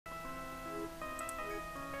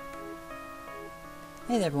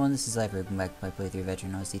Hey there everyone, this is Live. Welcome back to my playthrough of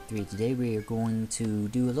Etrian Odyssey 3. Today we are going to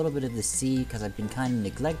do a little bit of the sea, because I've been kind of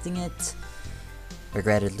neglecting it.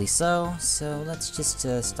 Regrettably so. So let's just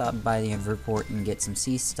stop by the airport and get some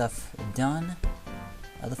sea stuff done.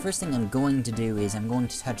 The first thing I'm going to do is I'm going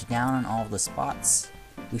to touch down on all the spots.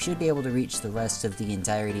 We should be able to reach the rest of the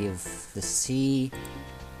entirety of the sea.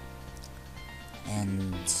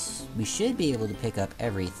 And we should be able to pick up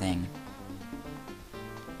everything.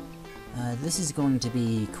 This is going to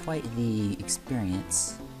be quite the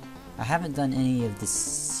experience. I haven't done any of the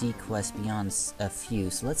sea quests beyond a few,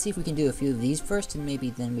 so let's see if we can do a few of these first, and maybe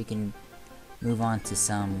then we can move on to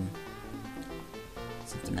something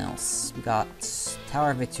else. We got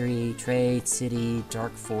Tower of Victory, Trade, City,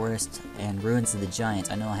 Dark Forest, and Ruins of the Giants.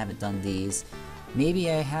 I know I haven't done these. Maybe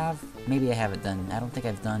I have, maybe I haven't done. I don't think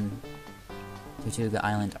I've done Tortuga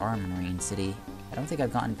Island or Marine City. I don't think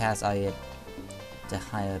I've gotten past Aeaea to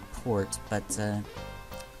Aeaea Port, but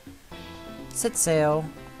set sail.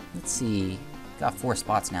 Let's see, got 4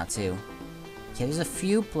 spots now too. Okay, there's a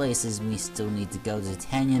few places we still need to go. There's a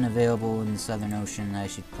Tanniyn available in the Southern Ocean I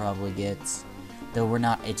should probably get, though we're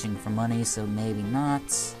not itching for money, so maybe not.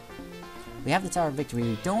 We have the Tower of Victory.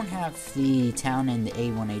 We don't have the town in the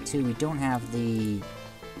A1, A2. We don't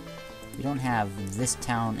have this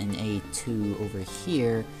town in A2 over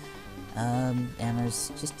here. And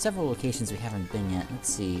there's just several locations we haven't been yet. Let's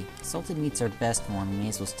see. Salted meat's our best one. We may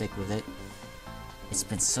as well stick with it. It's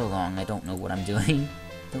been so long, I don't know what I'm doing.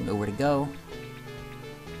 Don't know where to go.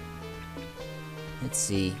 Let's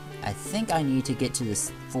see. I think I need to get to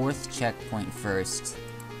this 4th checkpoint first.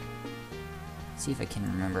 See if I can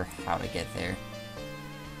remember how to get there.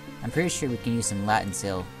 I'm pretty sure we can use some Latin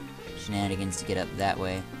sail shenanigans to get up that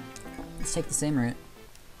way. Let's take the same route.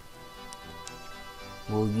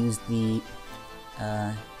 We'll use the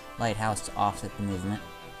lighthouse to offset the movement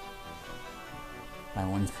by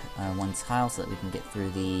one tile so that we can get through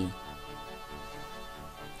the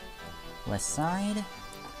west side.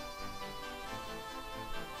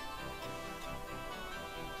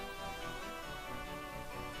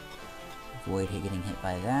 Avoid getting hit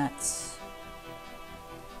by that.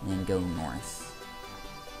 And then go north.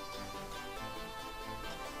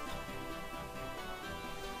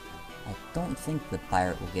 I don't think the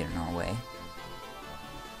pirate will get in our way.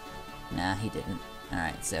 Nah, he didn't.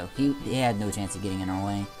 Alright, so he had no chance of getting in our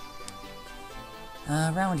way.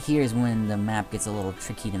 Around here is when the map gets a little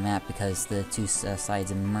tricky to map because the two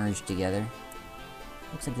sides merge together.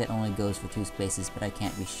 Looks like that only goes for 2 spaces, but I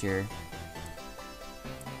can't be sure.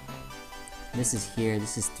 This is here,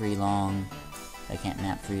 this is 3 long. I can't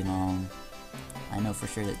map 3 long. I know for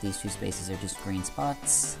sure that these 2 spaces are just green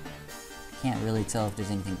spots. Can't really tell if there's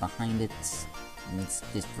anything behind it, and it's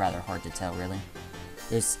just rather hard to tell, really.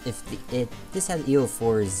 This had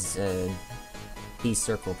EO4's B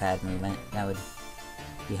circle pad movement, that would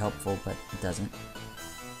be helpful, but it doesn't.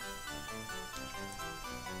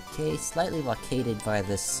 Okay, slightly blockaded by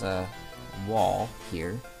this wall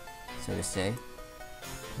here, so to say.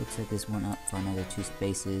 Looks like this went up for another 2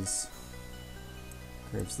 spaces.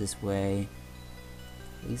 Curves this way.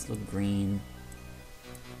 These look green.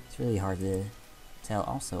 It's really hard to tell.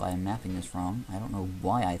 Also, I am mapping this wrong. I don't know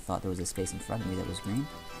why I thought there was a space in front of me that was green,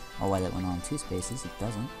 or why that went on 2 spaces. It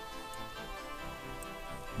doesn't.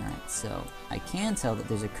 Alright, so I can tell that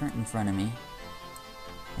there's a current in front of me,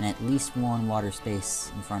 and at least 1 water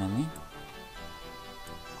space in front of me.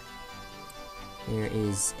 There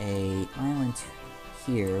is a island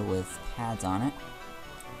here with pads on it.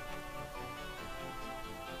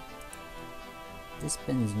 This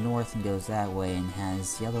bends north and goes that way and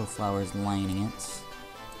has yellow flowers lining it.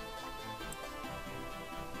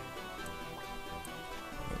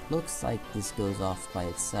 It looks like this goes off by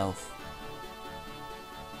itself,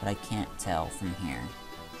 but I can't tell from here.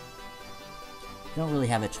 We don't really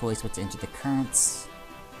have a choice but to enter the currents.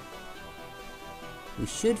 We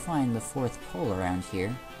should find the 4th pole around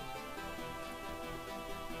here.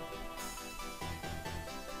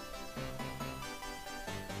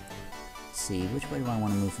 See, which way do I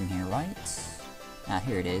want to move from here, right? Ah,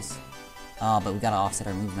 here it is. Oh, but we gotta offset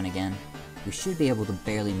our movement again. We should be able to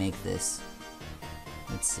barely make this.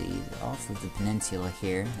 Let's see, off of the peninsula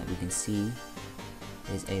here that we can see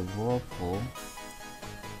is a whirlpool.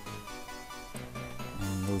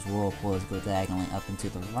 And those whirlpools go diagonally up and to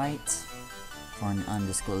the right for an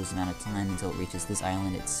undisclosed amount of time until it reaches this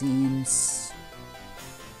island, it seems.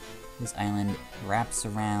 This island wraps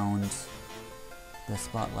around the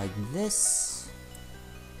spot like this.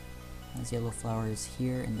 Has yellow flowers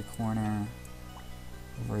here in the corner,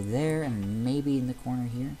 over there, and maybe in the corner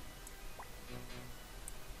here.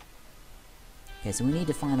 Okay, so we need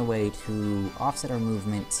to find a way to offset our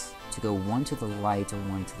movement to go one to the right or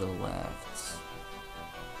one to the left.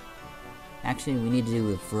 Actually, we need to do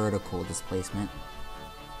a vertical displacement.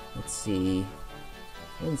 Let's see.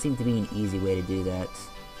 There doesn't seem to be an easy way to do that.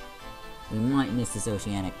 We might miss this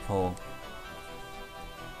oceanic pole,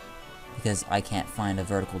 because I can't find a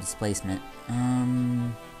vertical displacement.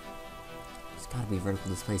 There's gotta be a vertical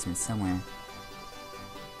displacement somewhere.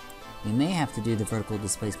 We may have to do the vertical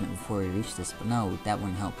displacement before we reach this, but no, that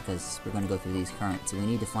wouldn't help because we're going to go through these currents. So we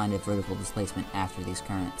need to find a vertical displacement after these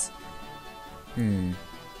currents.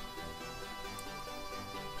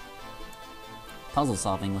 Puzzle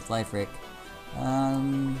solving with Life Rick.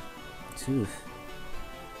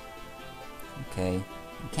 Okay.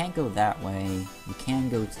 We can't go that way. We can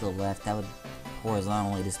go to the left. That would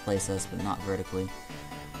horizontally displace us, but not vertically.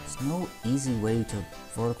 There's no easy way to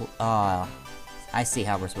vertical... I see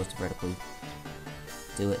how we're supposed to vertically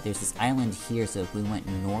do it. There's this island here, so if we went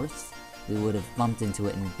north, we would have bumped into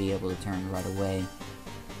it and be able to turn right away.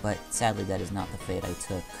 But sadly, that is not the fate I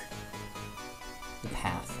took. The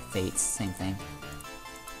path, fates, same thing.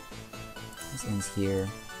 This ends here.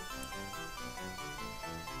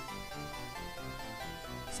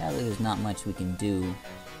 Sadly, there's not much we can do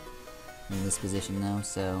in this position though,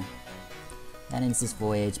 so that ends this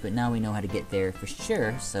voyage, but now we know how to get there for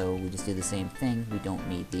sure, so we just do the same thing. We don't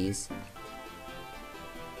need these.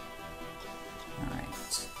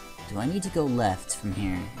 Alright. Do I need to go left from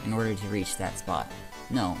here in order to reach that spot?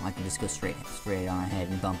 No, I can just go straight on ahead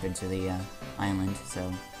and bump into the island, so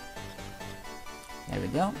there we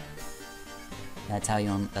go. That's how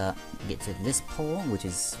you get to this pole, which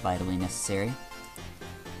is vitally necessary.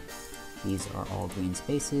 These are all green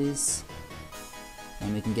spaces.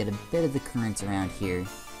 And we can get a bit of the currents around here.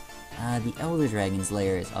 The Elder Dragon's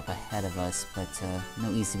lair is up ahead of us, but no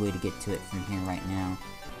easy way to get to it from here right now.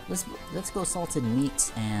 Let's go Salted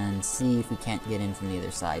Meat and see if we can't get in from the other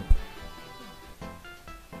side.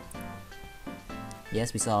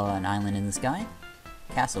 Yes, we saw an island in the sky.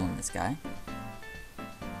 Castle in the sky.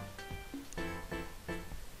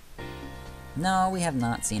 No, we have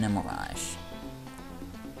not seen a mirage.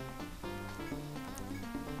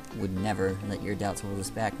 Would never let your doubts hold us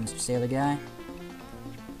back, Mr. Sailor Guy.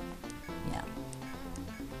 Yeah.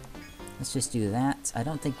 Let's just do that. I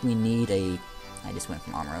don't think we need a... I just went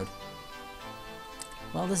from on-road.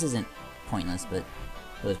 Well, this isn't pointless, but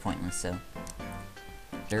it was pointless, so...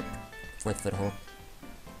 Derp. Fourth foothold.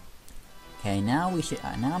 Okay, now we should...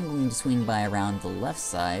 now I'm going to swing by around the left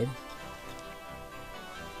side.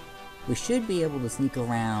 We should be able to sneak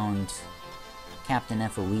around Captain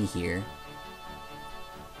FOE here.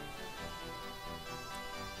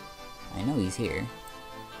 I know he's here.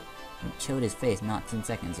 He showed his face not 10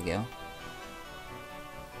 seconds ago.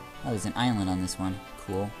 Oh, there's an island on this one.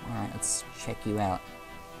 Cool. Alright, let's check you out.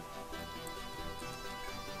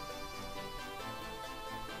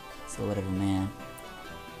 Silhouette of a man.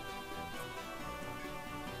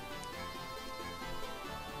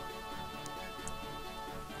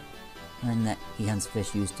 Learn that he hunts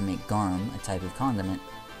fish used to make garum, a type of condiment.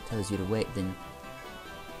 Tells you to wait, then...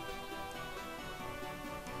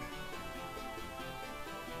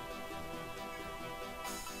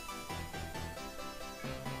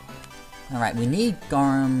 Alright, we need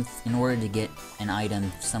garum in order to get an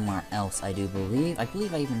item somewhere else, I do believe. I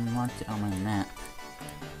believe I even marked it on my map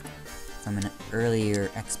from an earlier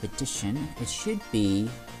expedition. It should be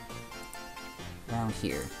around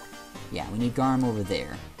here. Yeah, we need garum over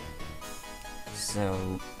there.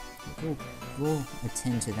 So, we'll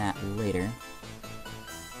attend to that later.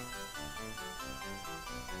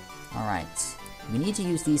 Alright, we need to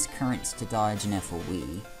use these currents to dodge an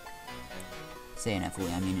FOE. Say an FOE,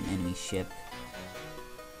 I mean an enemy ship.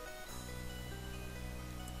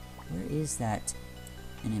 Where is that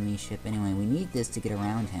enemy ship anyway? We need this to get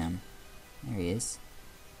around him. There he is.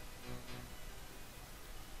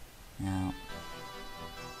 Now,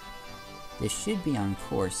 this should be on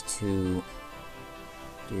course to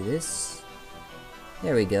do this.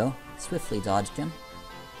 There we go. Swiftly dodged him.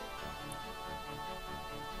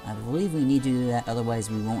 I believe we need to do that, otherwise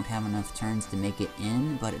we won't have enough turns to make it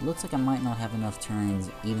in, but it looks like I might not have enough turns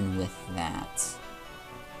even with that.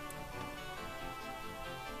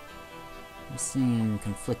 I'm seeing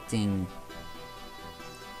conflicting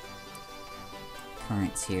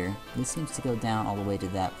currents here. This seems to go down all the way to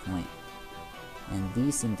that point, and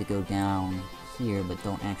these seem to go down here but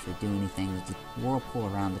don't actually do anything. There's a whirlpool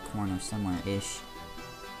around the corner somewhere-ish.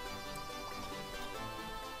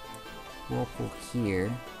 Whirlpool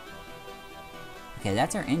here. Okay,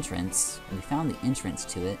 that's our entrance. We found the entrance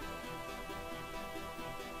to it.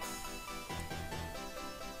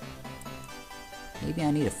 Maybe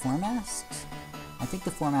I need a foremast? I think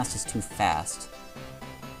the foremast is too fast.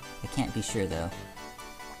 I can't be sure though.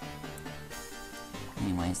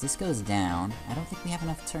 Anyways, this goes down. I don't think we have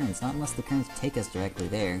enough turns, not unless the currents take us directly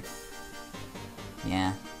there.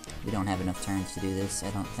 Yeah, we don't have enough turns to do this,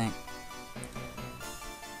 I don't think.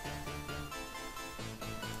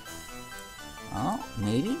 Oh,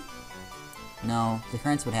 maybe? No, the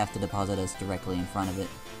currents would have to deposit us directly in front of it,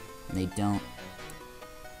 and they don't.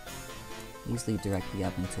 These lead directly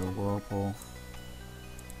up into a whirlpool.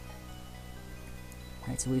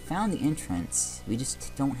 Alright, so we found the entrance. We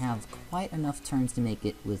just don't have quite enough turns to make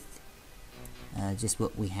it with just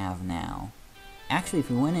what we have now. Actually, if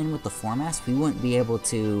we went in with the foremast, we wouldn't be able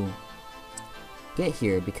to get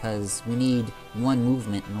here because we need one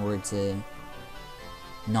movement in order to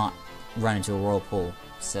not run into a whirlpool.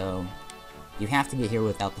 So you have to get here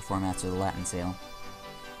without the foremast or the Latin sail.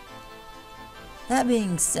 That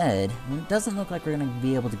being said, it doesn't look like we're going to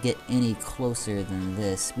be able to get any closer than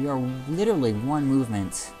this. We are literally one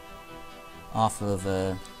movement off of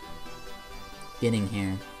getting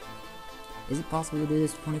here. Is it possible to do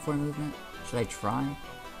this 24 movement? Should I try?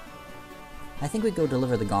 I think we go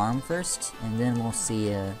deliver the Garum first, and then we'll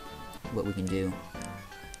see what we can do.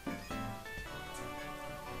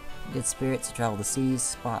 Good spirits to travel the seas.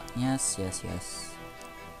 Spot. Yes, yes, yes.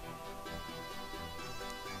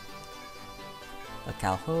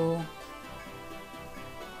 Bacalhau.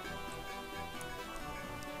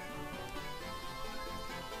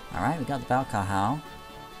 Alright, we got the Bacalhau.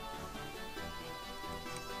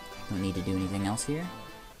 Don't need to do anything else here.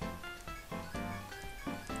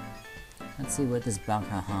 Let's see what this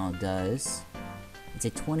Bacalhau does. It's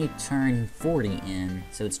a 20 turn 40 in,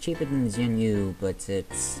 so it's cheaper than the Jinyu, but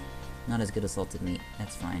it's not as good as salted meat.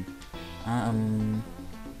 That's fine.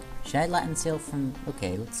 Should I Latin sail from...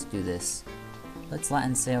 Okay, let's do this. Let's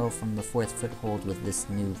Latin sail from the 4th foothold with this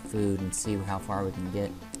new food and see how far we can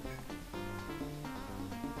get.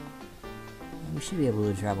 We should be able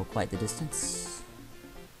to travel quite the distance.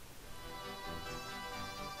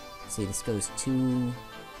 Let's see, this goes to...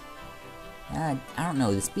 I don't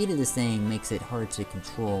know, the speed of this thing makes it hard to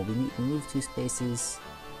control. We need to move 2 spaces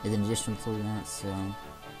with an additional flow on it, so...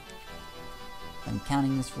 If I'm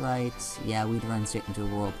counting this right, yeah, we'd run straight into a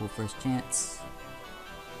whirlpool first chance.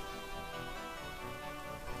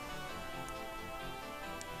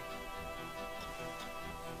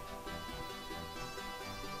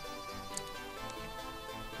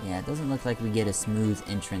 Yeah, it doesn't look like we get a smooth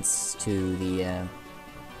entrance to the,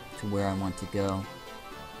 to where I want to go.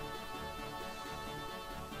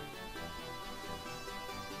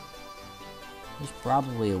 There's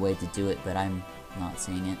probably a way to do it, but I'm not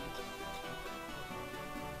seeing it.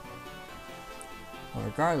 Well,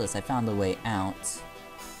 regardless, I found a way out.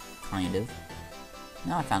 Kind of.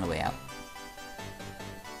 No, I found a way out.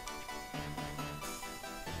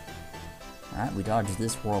 Alright, we dodged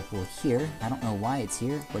this whirlpool here. I don't know why it's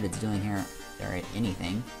here, what it's doing here, or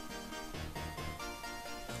anything.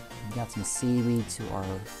 We got some seaweed to our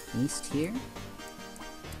east here.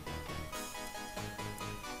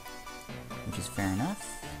 Which is fair enough.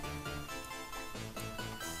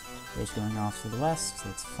 Fish going off to the west,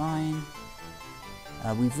 that's fine.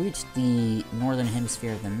 We've reached the northern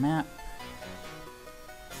hemisphere of the map.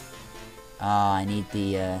 I need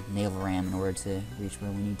the naval ram in order to reach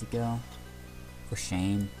where we need to go. For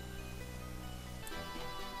shame.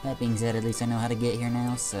 That being said, at least I know how to get here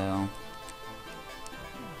now, so...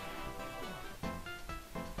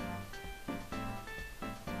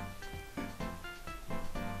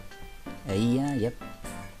 Aeaea, yep.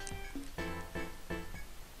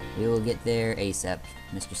 We will get there ASAP,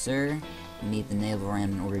 Mr. Sir. We need the naval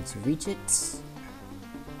ram in order to reach it.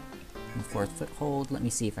 The 4th foothold. Let me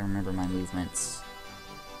see if I remember my movements.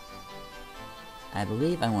 I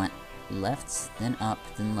believe I went left, then up,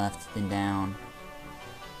 then left, then down.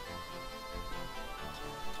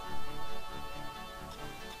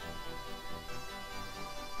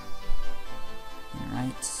 And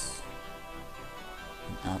right.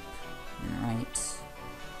 And up, and right.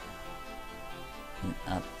 And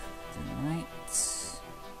up, then right.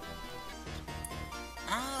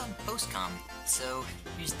 Postcom. So,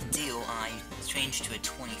 here's the deal. I changed to a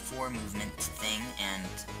 24 movement thing and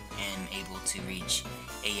am able to reach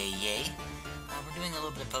Aeaea. We're doing a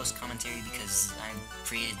little bit of post-commentary because I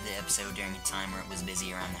created the episode during a time where it was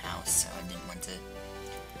busy around the house, so I didn't want to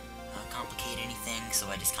complicate anything, so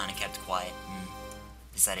I just kind of kept quiet and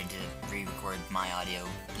decided to re-record my audio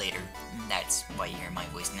later. That's why you hear my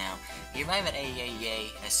voice now. You arrive at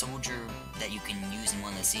Aeaea, a soldier that you can use in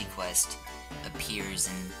one of the sea quests appears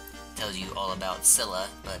and tells you all about Scylla,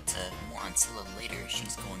 but more on Scylla later.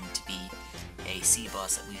 She's going to be a sea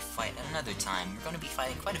boss that we fight at another time. We're going to be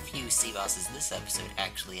fighting quite a few sea bosses this episode,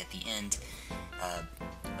 actually, at the end.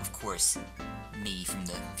 Of course, me from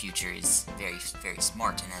the future is very, very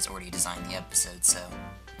smart and has already designed the episode, so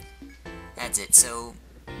that's it. So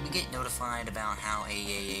we get notified about how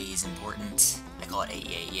Aeaea is important. I call it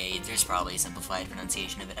Aeaea. There's probably a simplified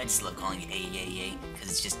pronunciation of it. I just love calling it Aeaea because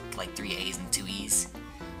it's just like 3 A's and 2 E's.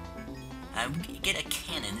 We get a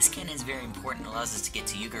cannon. This cannon is very important. It allows us to get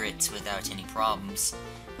to Ugarit without any problems.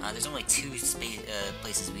 There's only 2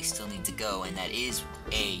 places we still need to go, and that is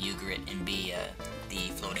A, Ugarit, and B, the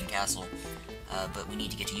floating castle. But we need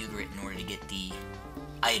to get to Ugarit in order to get the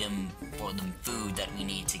item or the food that we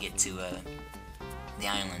need to get to the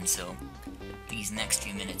island. So these next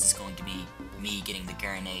few minutes is going to be me getting the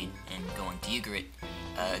Garinade and going to Ugarit,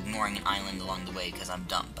 ignoring an island along the way because I'm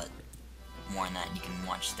dumb, but more on that, you can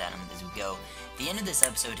watch that as we go. The end of this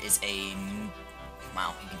episode is a...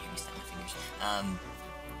 Wow, you can hear me snap my fingers.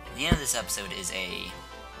 The end of this episode is a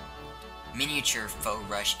miniature faux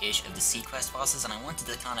rush-ish of the sea quest bosses, and I wanted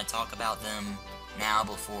to kind of talk about them now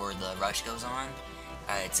before the rush goes on.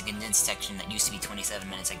 It's a condensed section that used to be 27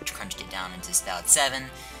 minutes. I crunched it down into about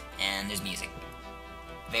 7, and there's music.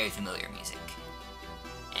 Very familiar music.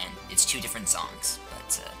 And it's 2 different songs,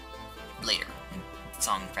 but later.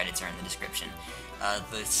 Song credits are in the description.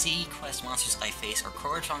 The sea quest monsters I face are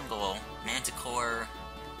Corotrongul, Manticore,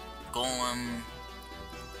 Golem,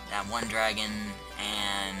 that one dragon,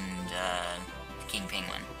 and King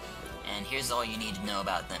Penguin. And here's all you need to know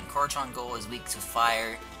about them. Corotrongul is weak to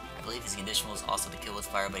fire. I believe his conditional is also to kill with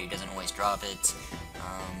fire, but he doesn't always drop it.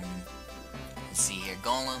 Let's see here.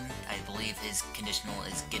 Golem, I believe his conditional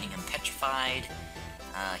is getting him petrified.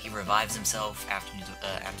 He revives himself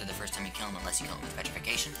after the first time you kill him, unless you kill him with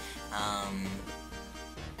petrification.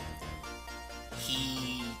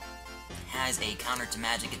 He has a counter to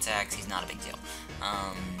magic attacks. He's not a big deal.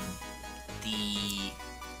 The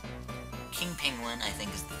King Penguin, I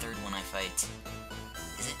think, is the 3rd one I fight.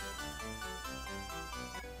 Is it?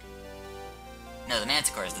 No, the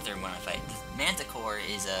Manticore is the 3rd one I fight. The Manticore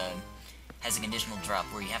is has a conditional drop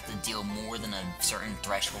where you have to deal more than a certain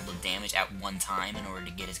threshold of damage at one time in order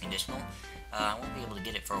to get his conditional. I won't be able to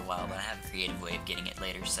get it for a while, but I have a creative way of getting it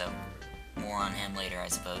later, so more on him later, I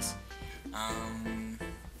suppose. Manticore.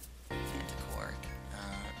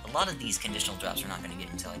 A lot of these conditional drops we're not going to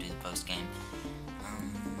get until I do the post-game.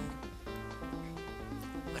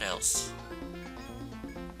 What else?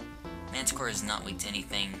 Manticore is not weak to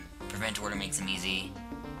anything. Prevent Order makes him easy,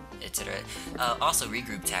 etc. Also,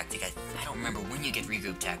 Regroup Tactic. I don't remember when you get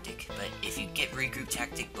Regroup Tactic, but if you get Regroup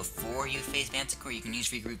Tactic before you face Manticore, you can use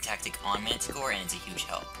Regroup Tactic on Manticore, and it's a huge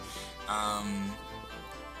help.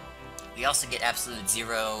 We also get Absolute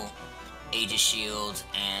Zero, Aegis Shield,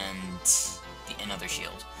 and another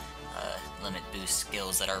shield. Limit boost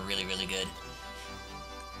skills that are really, really good.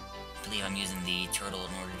 I believe I'm using the turtle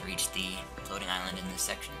in order to reach the floating island in this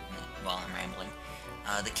section while I'm rambling.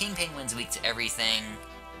 The King Penguin's weak to everything.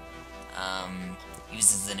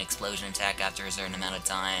 Uses an explosion attack after a certain amount of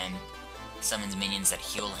time. Summons minions that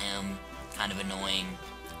heal him. Kind of annoying.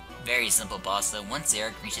 Very simple boss though. Once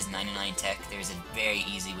Zarek reaches 99 tech, there's a very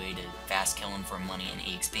easy way to fast kill him for money and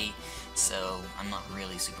EXP. So I'm not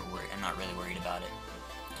really worried. I'm not really worried about it.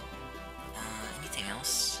 Anything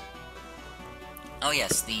else? Oh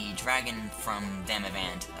yes, the dragon from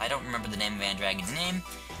Damavand. I don't remember the Damavand Dragon's name.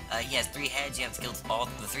 He has 3 heads. You have to kill all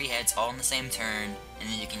the 3 heads all in the same turn, and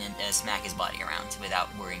then you can smack his body around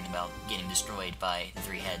without worrying about getting destroyed by the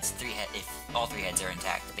 3 heads. If all 3 heads are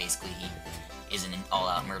intact, basically he is in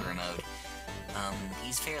all-out murder mode.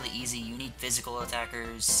 He's fairly easy. You need physical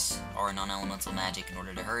attackers or non-elemental magic in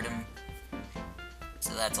order to hurt him.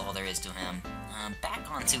 So that's all there is to him. Back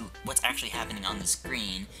onto what's actually happening on the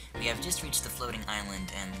screen. We have just reached the floating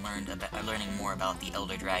island and learning more about the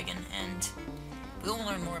Elder Dragon, and we will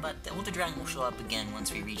learn more about the Elder Dragon. Will show up again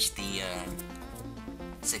once we reach the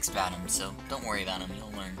 6th Vatum, so don't worry about him.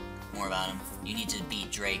 You'll learn more about him. You need to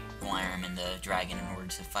beat Drake, Glyrum, and the dragon in order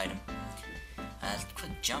to fight him.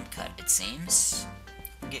 Quick jump cut, it seems.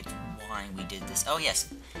 Forget why we did this. Oh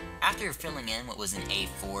yes, after filling in what was an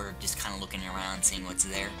A4, just kind of looking around, seeing what's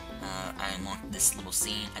there, I unlocked this little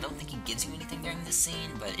scene. I don't think he gives you anything during this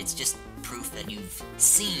scene, but it's just proof that you've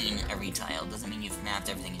seen every tile. Doesn't mean you've mapped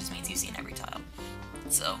everything, it just means you've seen every tile.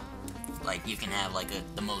 So, like, you can have, like,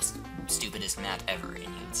 the most stupidest map ever, and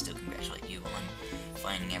he would still congratulate you on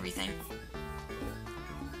finding everything.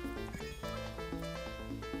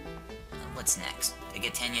 What's next? I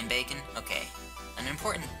get Tanniyn Bacon? Okay. An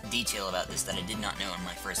important detail about this that I did not know in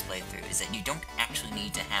my first playthrough is that you don't actually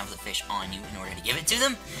need to have the fish on you in order to give it to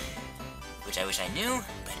them, which I wish I knew,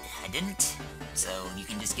 but I didn't, so you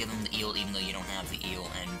can just give him the eel even though you don't have the eel,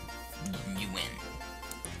 and you win.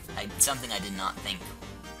 Something I did not think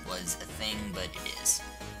was a thing, but it is.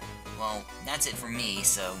 Well, that's it for me,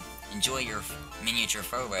 so enjoy your miniature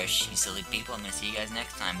foe rush, you silly people. I'm gonna see you guys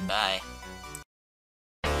next time. Bye.